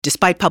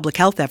Despite public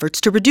health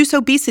efforts to reduce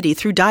obesity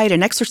through diet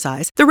and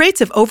exercise, the rates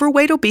of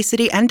overweight,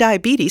 obesity, and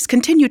diabetes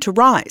continue to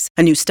rise.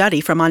 A new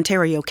study from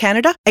Ontario,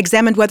 Canada,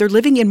 examined whether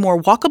living in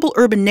more walkable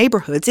urban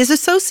neighborhoods is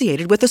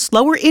associated with a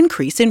slower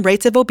increase in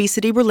rates of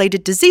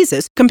obesity-related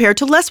diseases compared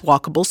to less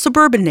walkable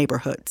suburban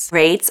neighborhoods.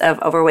 Rates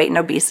of overweight and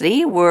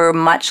obesity were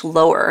much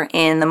lower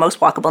in the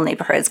most walkable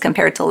neighborhoods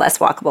compared to less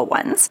walkable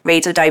ones.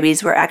 Rates of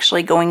diabetes were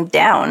actually going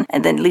down,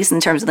 and then at least in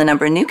terms of the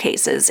number of new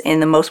cases in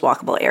the most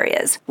walkable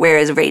areas,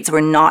 whereas rates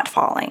were not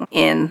falling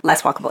in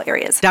less walkable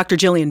areas. Dr.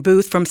 Gillian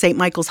Booth from St.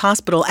 Michael's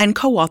Hospital and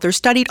co-authors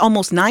studied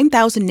almost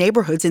 9,000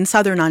 neighborhoods in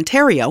southern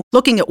Ontario,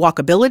 looking at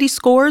walkability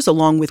scores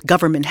along with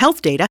government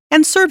health data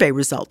and survey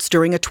results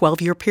during a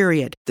 12-year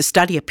period. The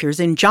study appears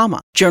in JAMA,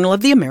 Journal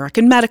of the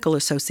American Medical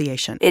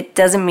Association. It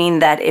doesn't mean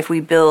that if we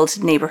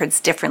build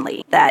neighborhoods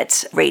differently,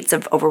 that rates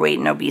of overweight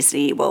and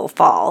obesity will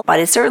fall, but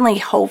it's certainly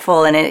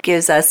hopeful, and it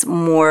gives us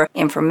more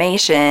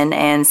information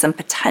and some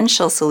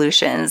potential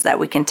solutions that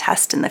we can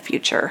test in the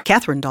future.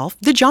 Catherine Dolph,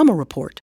 The JAMA Report.